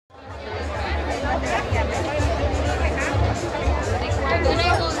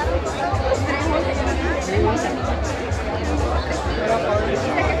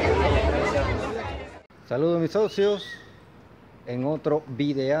Saludos mis socios, en otro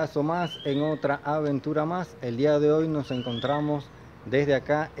videazo más, en otra aventura más. El día de hoy nos encontramos desde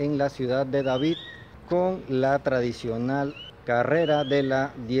acá en la ciudad de David con la tradicional carrera de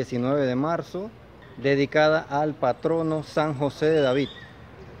la 19 de marzo dedicada al patrono San José de David.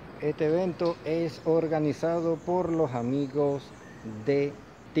 Este evento es organizado por los amigos de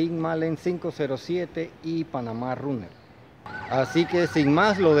Team Malen 507 y Panamá Runner. Así que sin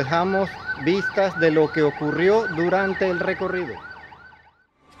más lo dejamos vistas de lo que ocurrió durante el recorrido.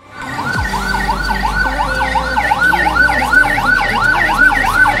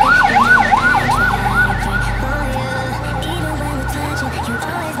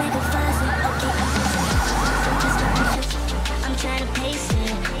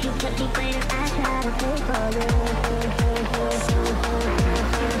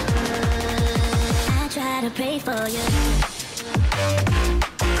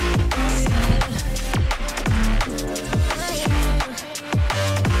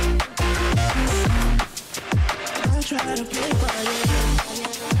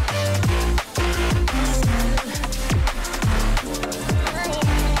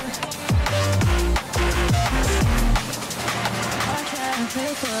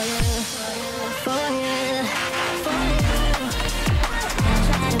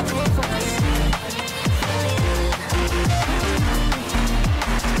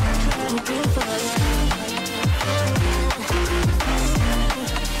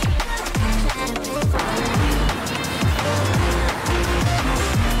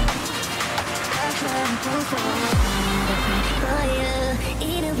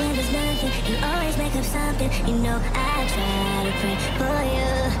 You know I try to pray for you.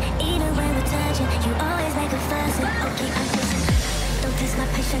 Even when we're touching, you always make a fuss. Okay, I'm patient. Don't test my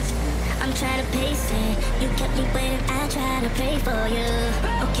patience. I'm trying to pace it. You kept me waiting. I try to pray for you.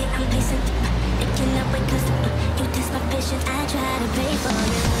 Okay, I'm patient. It cannot wait 'cause you test my patience. I try to pray for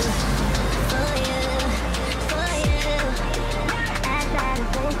you. For you. For you. I try to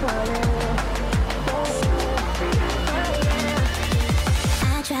pray for you. For you. For you.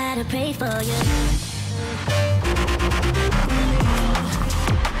 I try to pray for you.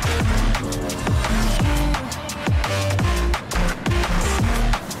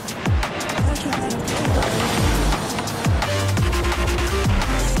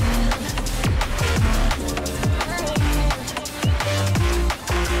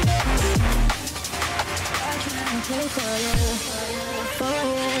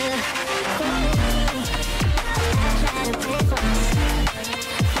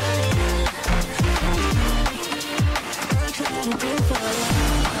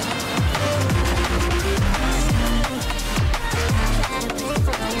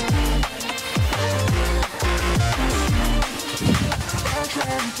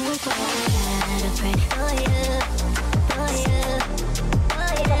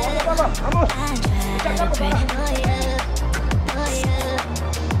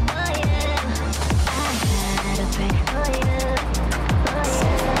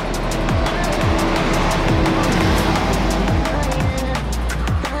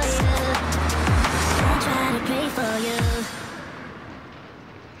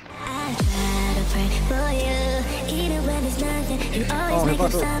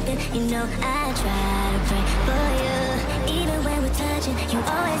 You know I try to pray for you. Even when we're touching, you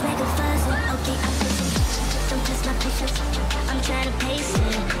always make a fuss. Okay, I'm patient. Don't test my patience. I'm trying to pace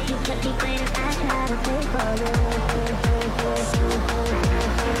it. You kept me waiting. I try to pray for you.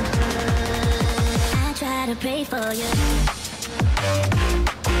 I try to pray for you.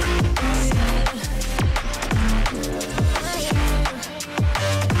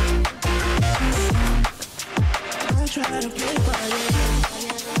 I try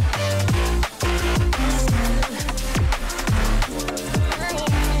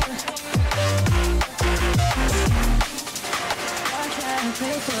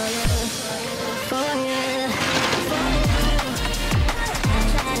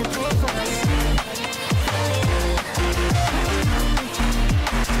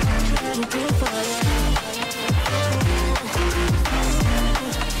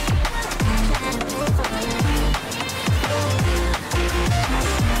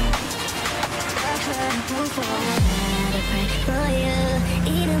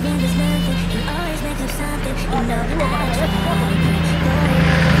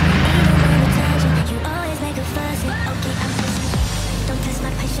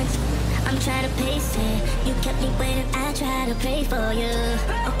to pray for you.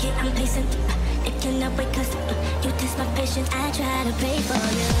 cannot wait 'cause you test my patience. I try to pray for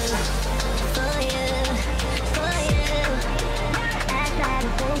you, for you, for you. I try to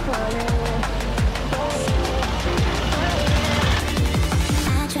pray for you, for you.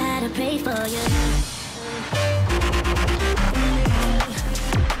 I try to pray for you.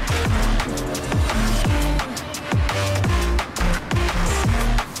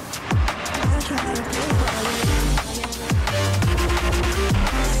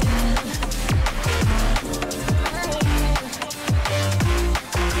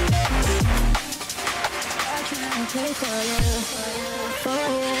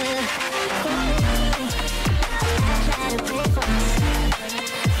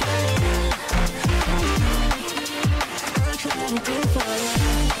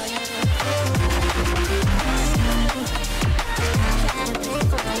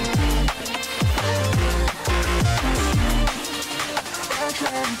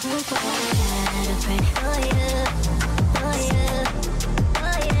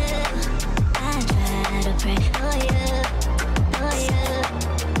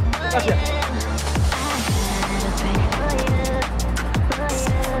 Gracias.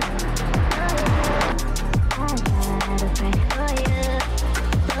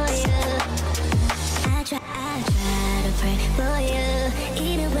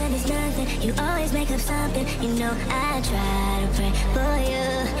 You always make up something, you know I try to pray for you.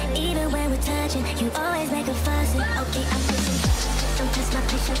 Even when we're touching, you always make a fuss. Okay, I'm patient, don't test my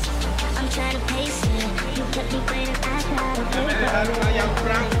patience. I'm trying to pace it. You kept me waiting, I try to pray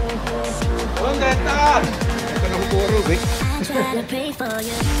for you. ¿Dónde estás? Esto no es un cubo Rubik. I try to pray for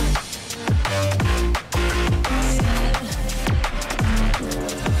you.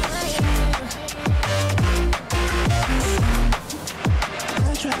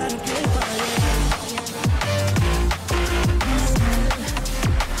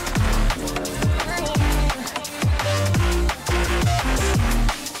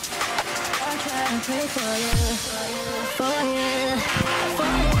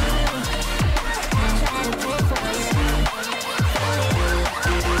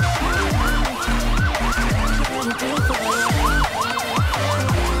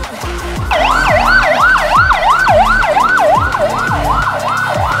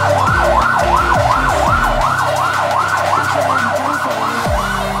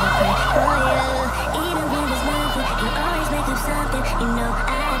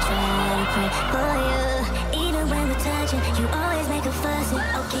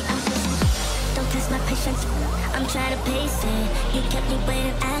 I'm trying to pace it. You kept me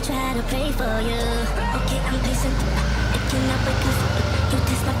waiting, I try to pray for you. Okay, I'm patient. It cannot wait 'cause you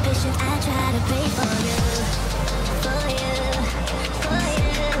test my patience. I try to pray for you, for you, for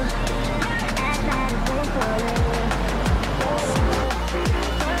you.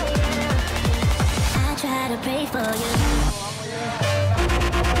 I try to pray for you, for you.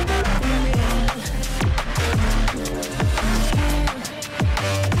 I try to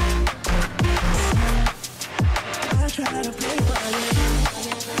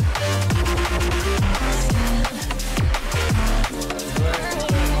pray for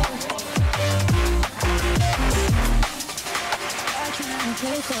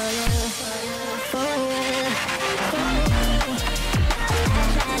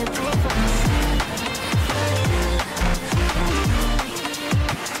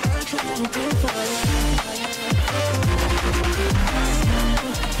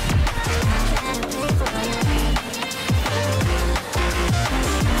you.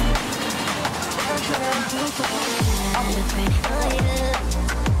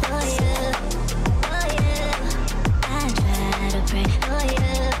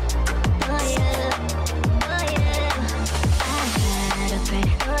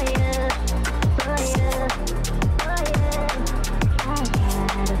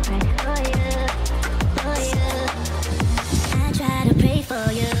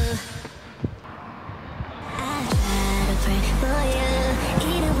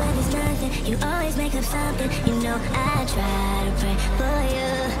 You always make up something, you know I try to pray for you.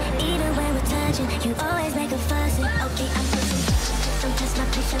 Even when we're touching, you always make a fuss. Okay, I'm patient, don't test my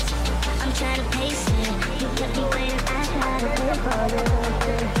patience. I'm trying to pace it. You kept me waiting, I try to pray for you.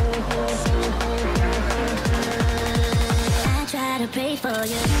 I try to pray for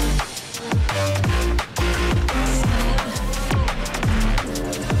you.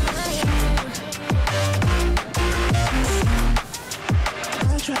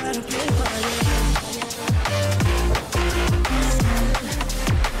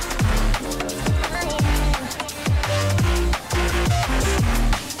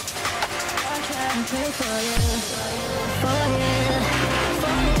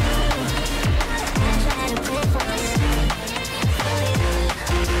 I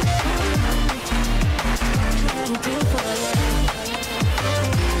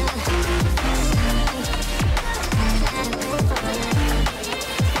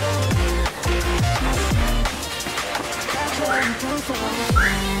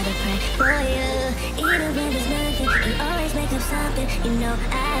know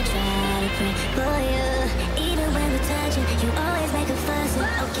I try to pray for you. Even when we're touching, you always make a fuss.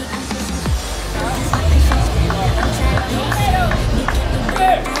 Okay, I'm pushing. Don't test my patience. I'm trying to pace it. You get me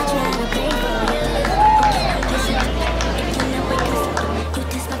wet, I try to pray for you. Okay, I'm pushing. If you know it, 'cause you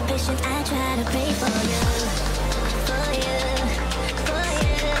test my patience, I try to pray for you. For you, for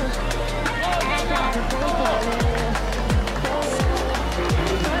you. I try to pray for you.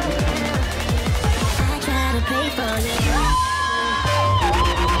 I try to pray for you.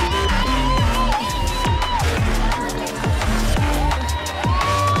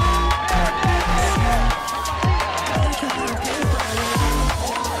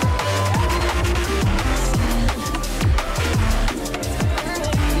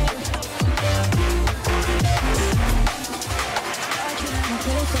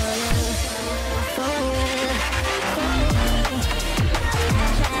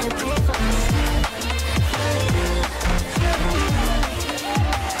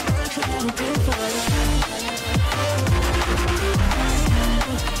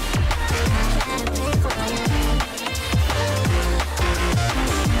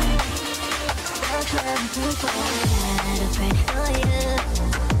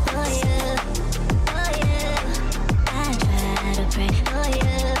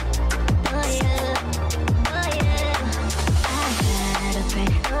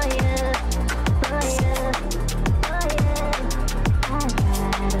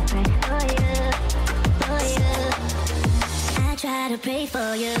 Pray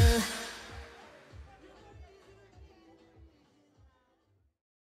for you.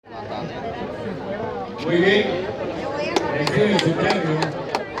 Muy bien. Recibe su premio.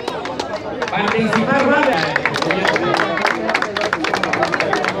 Participar banda.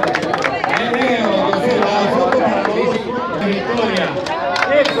 José, la foto para la victoria.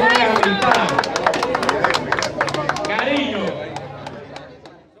 Eso es amistad. Cariño.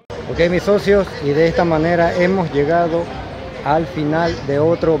 Ok, mis socios, y de esta manera hemos llegado al final de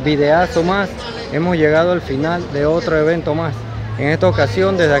otro videazo más. Hemos llegado al final de otro evento más. En esta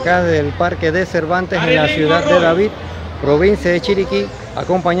ocasión desde acá, desde el Parque de Cervantes, en la ciudad de David, provincia de Chiriquí,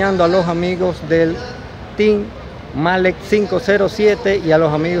 acompañando a los amigos del Team Malek 507 y a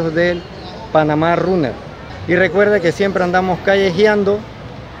los amigos del Panamá Runner. Y recuerde que siempre andamos callejeando,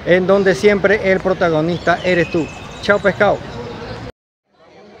 en donde siempre el protagonista eres tú. Chao, pescado.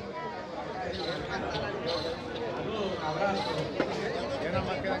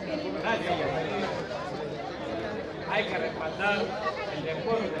 Hay que respaldar el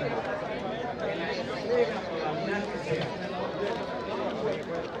deporte, que la entrega por la unidad que sea.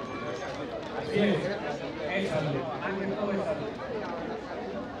 Así es salud, más que todo es salud.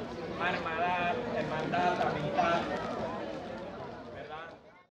 Hermandad, amistad, ¿verdad?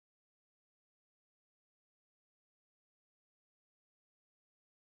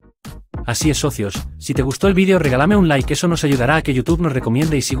 Así es, socios, si te gustó el vídeo regálame un like, eso nos ayudará a que YouTube nos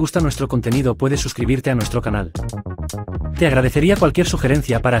recomiende, y si gusta nuestro contenido puedes suscribirte a nuestro canal. Te agradecería cualquier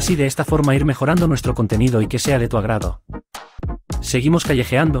sugerencia para así de esta forma ir mejorando nuestro contenido y que sea de tu agrado. Seguimos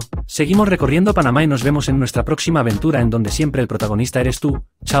callejeando, seguimos recorriendo Panamá y nos vemos en nuestra próxima aventura en donde siempre el protagonista eres tú.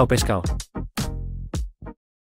 Chao, pescado.